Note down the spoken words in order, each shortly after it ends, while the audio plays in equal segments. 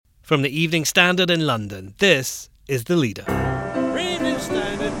From the Evening Standard in London, this is The Leader. Evening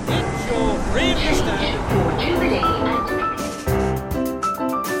Standard, it's your Evening Standard.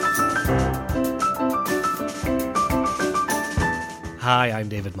 Hi, I'm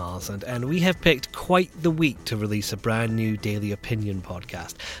David Marsland, and we have picked quite the week to release a brand new daily opinion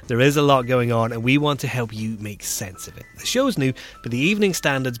podcast. There is a lot going on, and we want to help you make sense of it. The show's new, but the Evening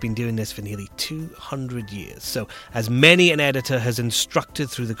Standard's been doing this for nearly 200 years. So, as many an editor has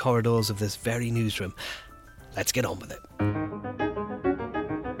instructed through the corridors of this very newsroom, let's get on with it.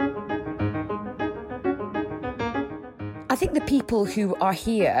 I think the people who are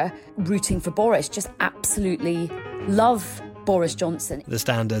here rooting for Boris just absolutely love Boris Johnson. The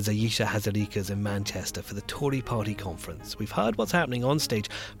Standard's Ayesha Hazarika's in Manchester for the Tory party conference. We've heard what's happening on stage,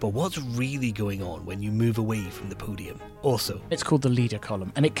 but what's really going on when you move away from the podium? Also, it's called the Leader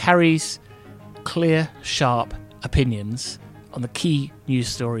column, and it carries clear, sharp opinions on the key news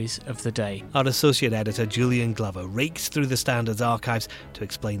stories of the day. Our associate editor, Julian Glover, rakes through the Standard's archives to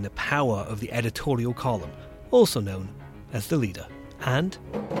explain the power of the editorial column, also known as the Leader. And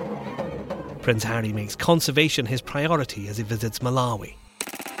Prince Harry makes conservation his priority as he visits Malawi.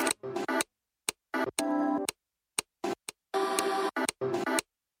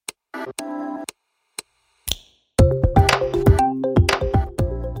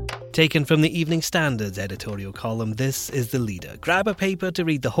 Taken from the Evening Standard's editorial column, this is The Leader. Grab a paper to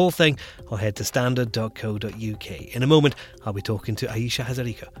read the whole thing or head to standard.co.uk. In a moment, I'll be talking to Ayesha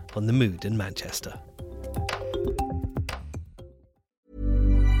Hazarika on the mood in Manchester.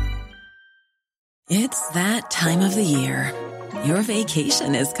 It's that time of the year. Your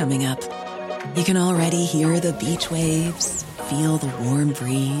vacation is coming up. You can already hear the beach waves, feel the warm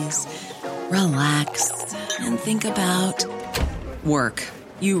breeze, relax, and think about work.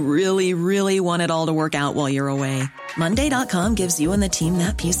 You really, really want it all to work out while you're away. Monday.com gives you and the team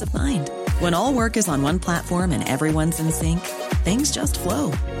that peace of mind. When all work is on one platform and everyone's in sync, things just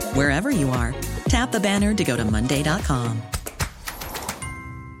flow. Wherever you are, tap the banner to go to Monday.com.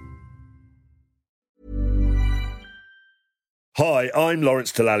 Hi, I'm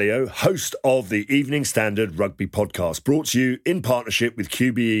Lawrence Dallaglio, host of the Evening Standard Rugby Podcast, brought to you in partnership with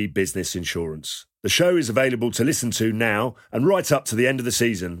QBE Business Insurance. The show is available to listen to now and right up to the end of the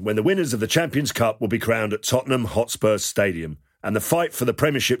season, when the winners of the Champions Cup will be crowned at Tottenham Hotspur Stadium, and the fight for the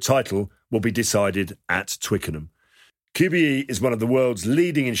Premiership title will be decided at Twickenham. QBE is one of the world's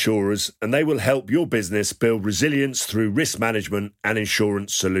leading insurers, and they will help your business build resilience through risk management and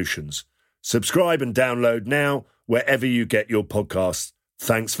insurance solutions. Subscribe and download now, wherever you get your podcasts.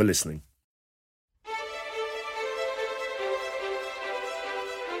 Thanks for listening.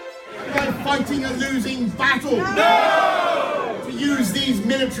 Am I fighting a losing battle? No! To use these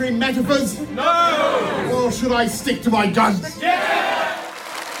military metaphors? No! Or should I stick to my guns? Yeah!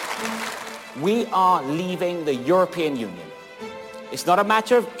 We are leaving the European Union. It's not a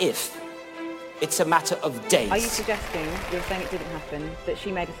matter of if, it's a matter of days. Are you suggesting, you're saying it didn't happen, that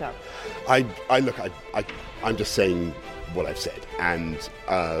she made it up? I'm just saying what I've said, and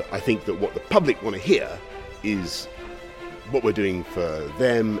I think that what the public want to hear is what we're doing for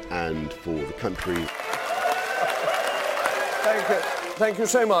them and for the country. Thank you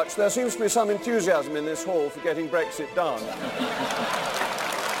so much. There seems to be some enthusiasm in this hall for getting Brexit done.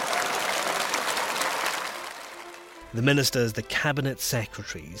 The ministers, the cabinet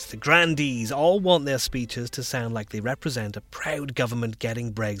secretaries, the grandees all want their speeches to sound like they represent a proud government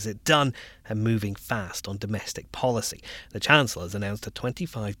getting Brexit done and moving fast on domestic policy. The Chancellor has announced a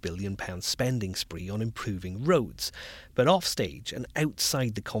 £25 billion spending spree on improving roads. But offstage and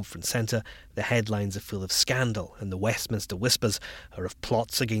outside the conference centre, the headlines are full of scandal, and the Westminster whispers are of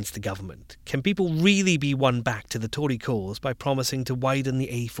plots against the government. Can people really be won back to the Tory cause by promising to widen the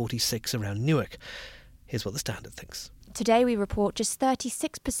A46 around Newark? Here's what the Standard thinks. Today we report just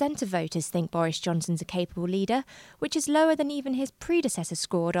 36% of voters think Boris Johnson's a capable leader, which is lower than even his predecessor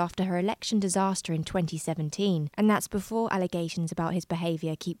scored after her election disaster in 2017. And that's before allegations about his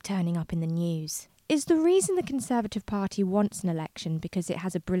behaviour keep turning up in the news. Is the reason the Conservative Party wants an election because it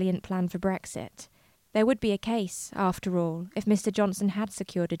has a brilliant plan for Brexit? There would be a case, after all, if Mr Johnson had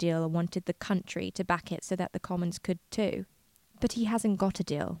secured a deal and wanted the country to back it so that the Commons could too. But he hasn't got a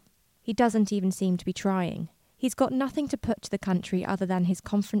deal. He doesn't even seem to be trying. He's got nothing to put to the country other than his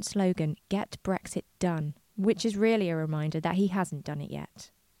conference slogan, "Get Brexit Done," which is really a reminder that he hasn't done it yet.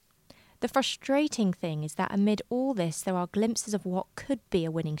 The frustrating thing is that amid all this, there are glimpses of what could be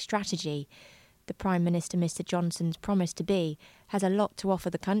a winning strategy. The Prime Minister, Mr Johnson's promised to be, has a lot to offer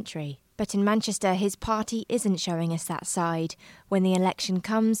the country. But in Manchester, his party isn't showing us that side. When the election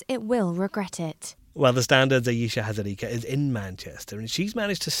comes, it will regret it. Well, the Standard's Ayesha Hazarika is in Manchester, and she's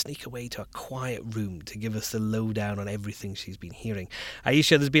managed to sneak away to a quiet room to give us the lowdown on everything she's been hearing.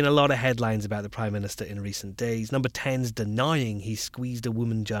 Ayesha, there's been a lot of headlines about the Prime Minister in recent days. Number 10's denying he squeezed a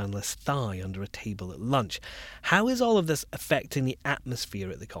woman journalist's thigh under a table at lunch. How is all of this affecting the atmosphere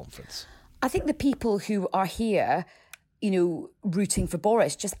at the conference? I think the people who are here, rooting for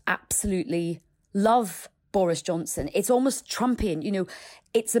Boris just absolutely love Boris Johnson. It's almost Trumpian,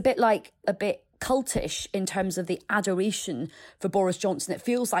 it's a bit cultish in terms of the adoration for Boris Johnson. It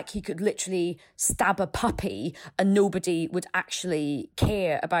feels like he could literally stab a puppy and nobody would actually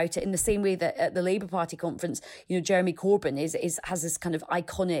care about it, in the same way that at the Labour Party conference, Jeremy Corbyn has this kind of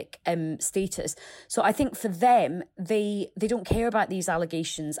iconic status. So I think for them, they don't care about these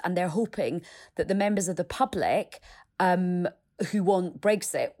allegations, and they're hoping that the members of the public who want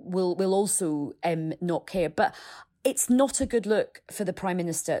Brexit will also not care. But it's not a good look for the Prime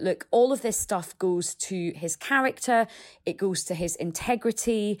Minister. Look, all of this stuff goes to his character. It goes to his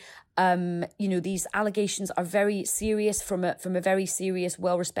integrity. These allegations are very serious from a very serious,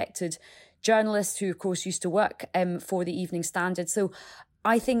 well-respected journalist who, of course, used to work for the Evening Standard. So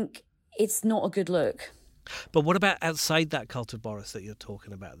I think it's not a good look. But what about outside that cult of Boris that you're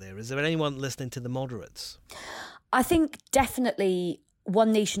talking about there? Is there anyone listening to the moderates? I think definitely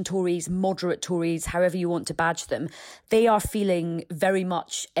One Nation Tories, moderate Tories, however you want to badge them, they are feeling very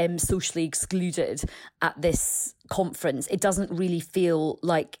much socially excluded at this conference. It doesn't really feel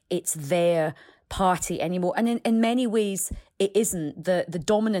like it's their party anymore. And in many ways, it isn't. The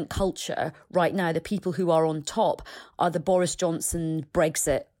dominant culture right now, the people who are on top, are the Boris Johnson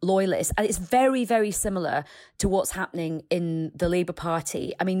Brexit loyalists. And it's very, very similar to what's happening in the Labour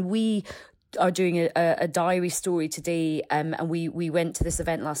Party. I mean, we are doing a diary story today, and we went to this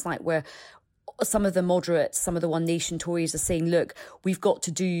event last night where some of the moderates, some of the One Nation Tories are saying, look, we've got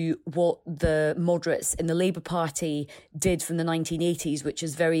to do what the moderates in the Labour Party did from the 1980s, which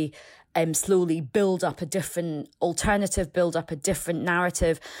is very slowly build up a different alternative, build up a different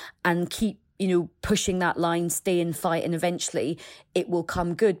narrative, and keep pushing that line, stay and fight, and eventually it will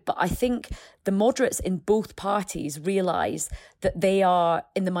come good. But I think the moderates in both parties realise that they are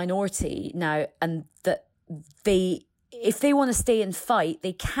in the minority now, and that if they want to stay and fight,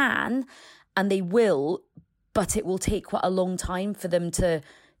 they can and they will, but it will take quite a long time for them to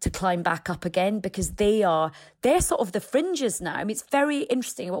climb back up again, because they're sort of the fringes now. I mean, it's very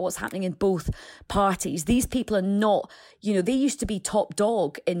interesting about what's happening in both parties. These people are not, they used to be top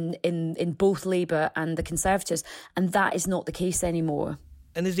dog in both Labour and the Conservatives, and that is not the case anymore.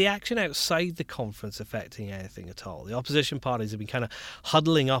 And is the action outside the conference affecting anything at all? The opposition parties have been kind of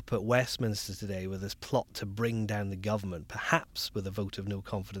huddling up at Westminster today with this plot to bring down the government, perhaps with a vote of no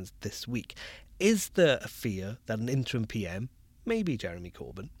confidence this week. Is there a fear that an interim PM, maybe Jeremy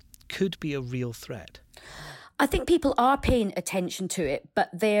Corbyn, could be a real threat? I think people are paying attention to it,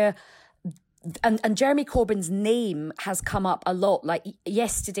 but and Jeremy Corbyn's name has come up a lot, like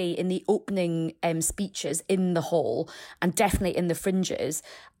yesterday in the opening speeches in the hall, and definitely in the fringes.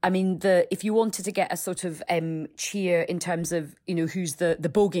 I mean, if you wanted to get a sort of cheer in terms of, who's the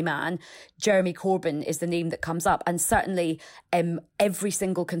bogeyman, Jeremy Corbyn is the name that comes up. And certainly every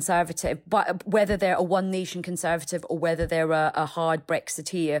single Conservative, whether they're a One Nation Conservative or whether they're a hard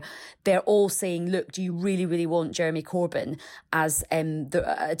Brexiteer, they're all saying, look, do you really, really want Jeremy Corbyn as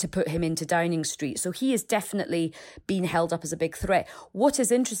to put him into Downing Street? So he is definitely being held up as a big threat. What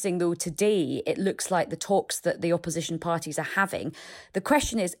is interesting, though, today, it looks like the talks that the opposition parties are having, the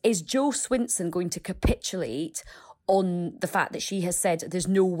question is Jo Swinson going to capitulate on the fact that she has said there's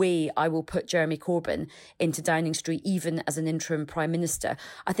no way I will put Jeremy Corbyn into Downing Street, even as an interim Prime Minister?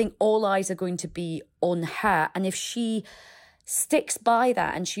 I think all eyes are going to be on her. And if she sticks by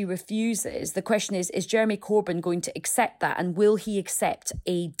that and she refuses, the question is Jeremy Corbyn going to accept that? And will he accept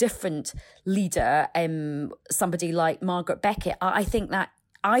a different leader, somebody like Margaret Beckett? I think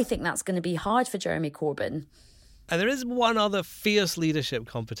that's going to be hard for Jeremy Corbyn. And there is one other fierce leadership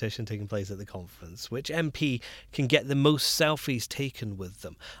competition taking place at the conference. Which MP can get the most selfies taken with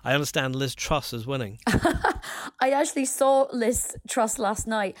them? I understand Liz Truss is winning. I actually saw Liz Truss last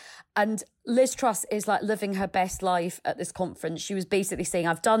night, and Liz Truss is like living her best life at this conference. She was basically saying,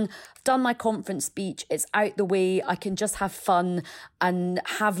 I've done my conference speech, it's out the way, I can just have fun and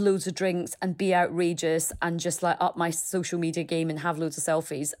have loads of drinks and be outrageous and just like up my social media game and have loads of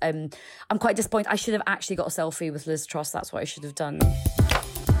selfies. I'm quite disappointed. I should have actually got a selfie with Liz Truss. That's what I should have done.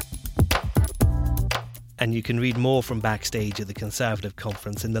 And you can read more from backstage at the Conservative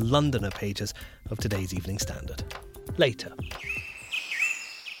conference in the Londoner pages of today's Evening Standard. Later.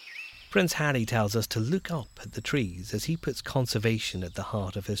 Prince Harry tells us to look up at the trees as he puts conservation at the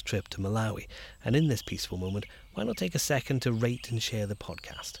heart of his trip to Malawi. And in this peaceful moment, why not take a second to rate and share the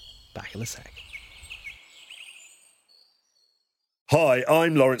podcast? Back in a sec. Hi,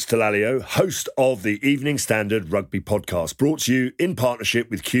 I'm Lawrence Dallaglio, host of the Evening Standard Rugby Podcast, brought to you in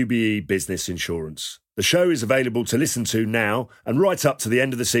partnership with QBE Business Insurance. The show is available to listen to now and right up to the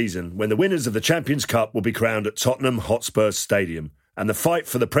end of the season, when the winners of the Champions Cup will be crowned at Tottenham Hotspur Stadium, and the fight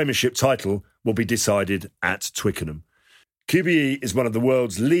for the Premiership title will be decided at Twickenham. QBE is one of the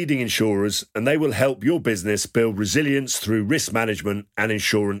world's leading insurers, and they will help your business build resilience through risk management and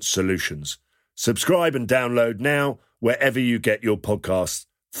insurance solutions. Subscribe and download now wherever you get your podcasts.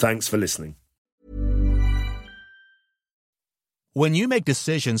 Thanks for listening. When you make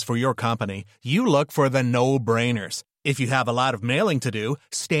decisions for your company, you look for the no-brainers. If you have a lot of mailing to do,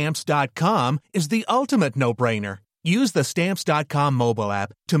 Stamps.com is the ultimate no-brainer. Use the Stamps.com mobile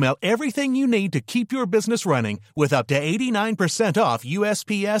app to mail everything you need to keep your business running with up to 89% off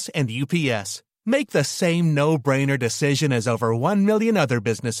USPS and UPS. Make the same no-brainer decision as over 1 million other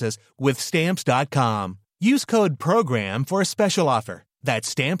businesses with Stamps.com. Use code PROGRAM for a special offer. That's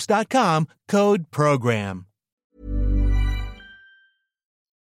Stamps.com, code PROGRAM.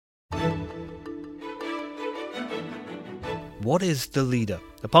 What is the leader?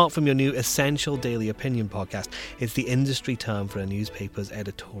 Apart from your new essential daily opinion podcast, it's the industry term for a newspaper's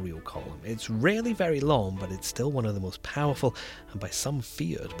editorial column. It's rarely very long, but it's still one of the most powerful and by some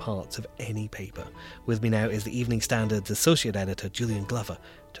feared parts of any paper. With me now is the Evening Standard's associate editor, Julian Glover,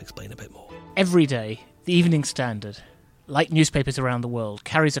 to explain a bit more. Every day, the Evening Standard, like newspapers around the world,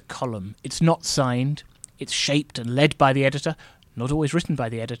 carries a column. It's not signed, it's shaped and led by the editor, not always written by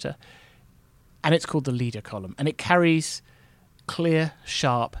the editor, and it's called the leader column. And it carries clear,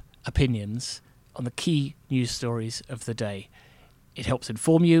 sharp opinions on the key news stories of the day. It helps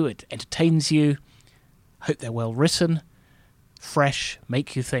inform you, it entertains you. I hope they're well written, fresh,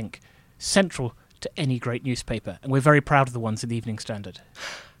 make you think. Central to any great newspaper, and we're very proud of the ones in the Evening Standard.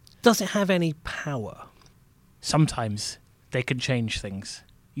 Does it have any power? Sometimes they can change things.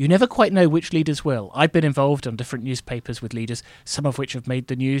 You never quite know which leaders will. I've been involved on different newspapers with leaders, some of which have made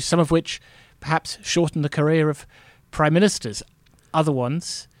the news, some of which perhaps shorten the career of prime ministers. Other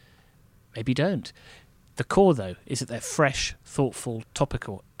ones maybe don't. The core, though, is that they're fresh, thoughtful,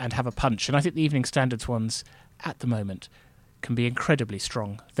 topical, and have a punch. And I think the Evening Standard's ones, at the moment, can be incredibly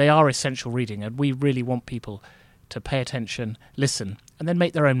strong. They are essential reading, and we really want people to pay attention, listen, and then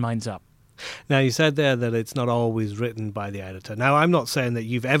make their own minds up. Now, you said there that it's not always written by the editor. Now, I'm not saying that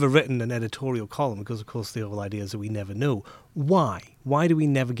you've ever written an editorial column, because, of course, the whole idea is that we never know. Why? Why do we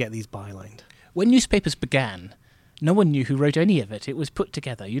never get these bylined? When newspapers began, no one knew who wrote any of it. It was put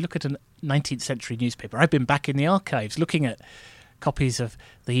together. You look at a 19th century newspaper. I've been back in the archives looking at copies of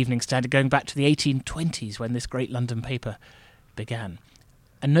the Evening Standard going back to the 1820s when this great London paper began.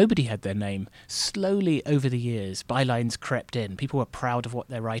 And nobody had their name. Slowly over the years, bylines crept in. People were proud of what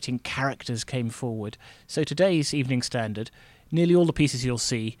they're writing. Characters came forward. So today's Evening Standard, nearly all the pieces you'll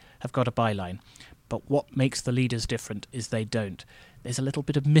see have got a byline. But what makes the leaders different is they don't. There's a little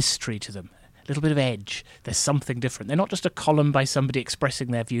bit of mystery to them. A little bit of edge. There's something different. They're not just a column by somebody expressing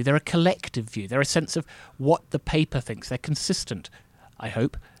their view. They're a collective view. They're a sense of what the paper thinks. They're consistent, I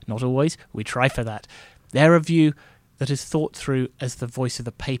hope. Not always. We try for that. They're a view that is thought through as the voice of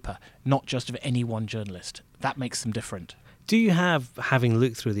the paper, not just of any one journalist. That makes them different. Do you have, having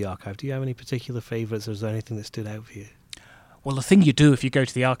looked through the archive, do you have any particular favourites, or is there anything that stood out for you? Well, the thing you do if you go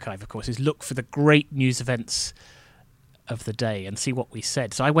to the archive, of course, is look for the great news events of the day and see what we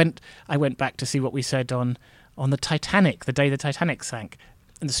said. So I went back to see what we said on the Titanic, the day the Titanic sank.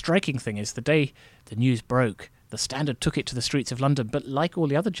 And the striking thing is the day the news broke, the Standard took it to the streets of London, but like all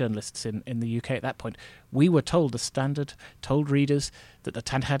the other journalists in the UK at that point, we were told, the Standard told readers that the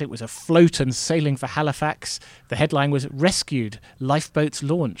Titanic was afloat and sailing for Halifax. The headline was "Rescued, Lifeboats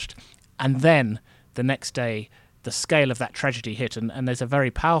Launched." And then, the next day, the scale of that tragedy hit, and there's a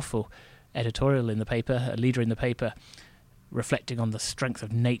very powerful editorial in the paper, a leader in the paper, reflecting on the strength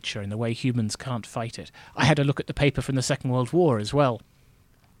of nature and the way humans can't fight it. I had a look at the paper from the Second World War as well.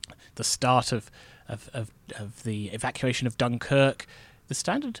 The start of the evacuation of Dunkirk. The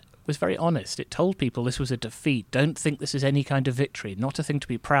Standard was very honest. It told people this was a defeat. Don't think this is any kind of victory. Not a thing to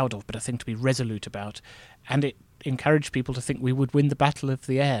be proud of, but a thing to be resolute about. And it encouraged people to think we would win the Battle of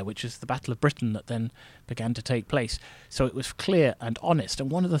the Air, which is the Battle of Britain that then began to take place. So it was clear and honest. And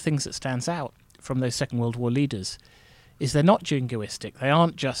one of the things that stands out from those Second World War leaders is they're not jingoistic. They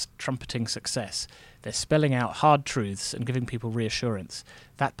aren't just trumpeting success. They're spelling out hard truths and giving people reassurance.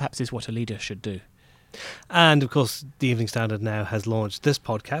 That perhaps is what a leader should do. And, of course, the Evening Standard now has launched this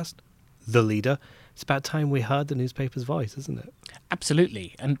podcast. the leader, it's about time we heard the newspaper's voice, isn't it?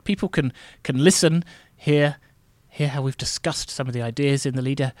 Absolutely. And people can listen, hear how we've discussed some of the ideas in the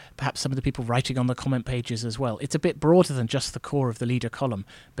leader, perhaps some of the people writing on the comment pages as well. It's a bit broader than just the core of the leader column,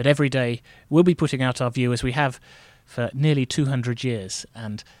 but every day we'll be putting out our view, as we have for nearly 200 years,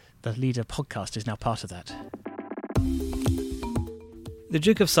 and the leader podcast is now part of that. The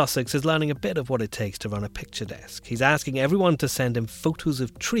Duke of Sussex is learning a bit of what it takes to run a picture desk. He's asking everyone to send him photos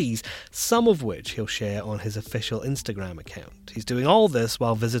of trees, some of which he'll share on his official Instagram account. He's doing all this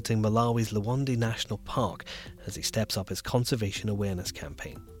while visiting Malawi's Luwande National Park as he steps up his conservation awareness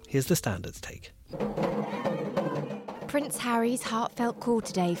campaign. Here's the Standard's take. Prince Harry's heartfelt call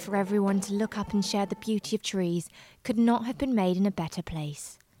today for everyone to look up and share the beauty of trees could not have been made in a better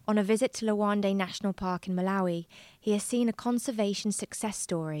place. On a visit to Luwande National Park in Malawi, he has seen a conservation success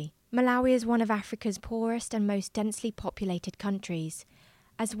story. Malawi is one of Africa's poorest and most densely populated countries,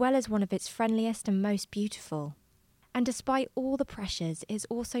 as well as one of its friendliest and most beautiful. And despite all the pressures, it has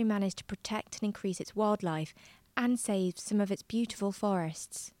also managed to protect and increase its wildlife and save some of its beautiful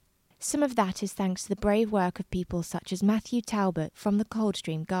forests. Some of that is thanks to the brave work of people such as Matthew Talbot from the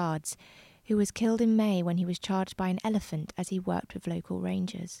Coldstream Guards, who was killed in May when he was charged by an elephant as he worked with local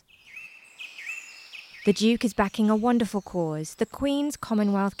rangers. The Duke is backing a wonderful cause, the Queen's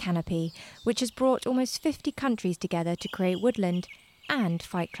Commonwealth Canopy, which has brought almost 50 countries together to create woodland and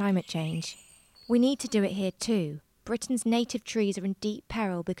fight climate change. We need to do it here too. Britain's native trees are in deep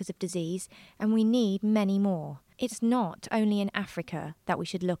peril because of disease, and we need many more. It's not only in Africa that we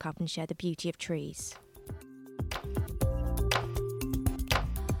should look up and share the beauty of trees.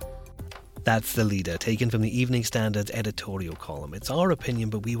 That's the leader, taken from the Evening Standard's editorial column. It's our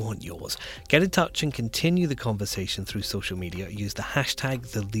opinion, but we want yours. Get in touch and continue the conversation through social media. Use the hashtag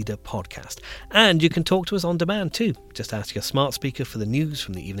 #TheLeaderPodcast. And you can talk to us on demand too. Just ask your smart speaker for the news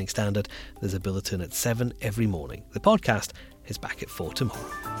from the Evening Standard. There's a bulletin at 7 every morning. The podcast is back at 4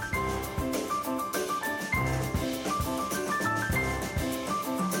 tomorrow.